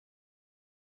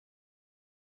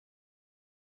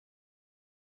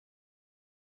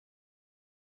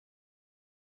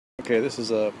Okay, this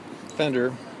is a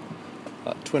Fender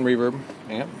twin reverb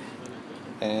amp,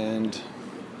 and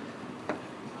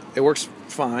it works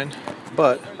fine,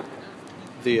 but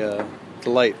the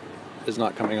light is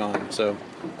not coming on. So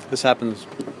this happens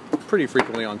pretty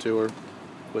frequently on tour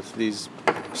with these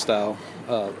style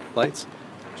lights.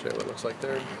 I'll show you what it looks like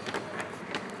there.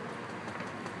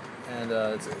 And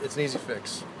it's an easy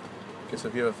fix. Okay, so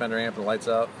if you have a Fender amp and the light's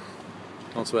out,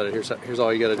 don't sweat it. Here's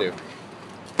all you got to do.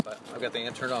 But I've got the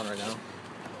amp turned on right now,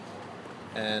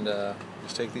 and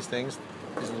just take these things,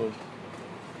 these little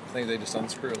things, they just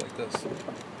unscrew like this.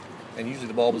 And usually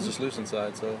the bulb is just loose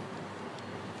inside, so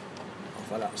I'll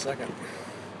find out in a second.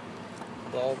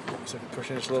 Bulb, so if you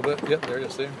push in just a little bit, yep, there it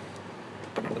is, see?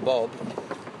 The bulb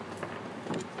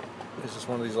is just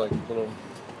one of these like little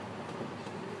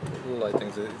light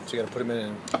things that you gotta put them in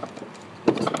and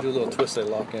do a little twist, they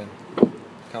lock in.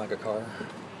 Kind of like a car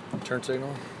turn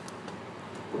signal.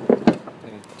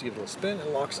 And you give it a little spin, it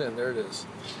locks in, there it is.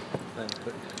 Then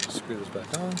screw this back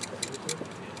on.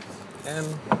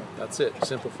 And that's it,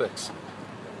 simple fix.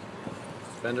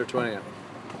 Fender twin amp.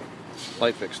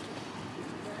 Light fixed.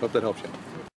 Hope that helps you.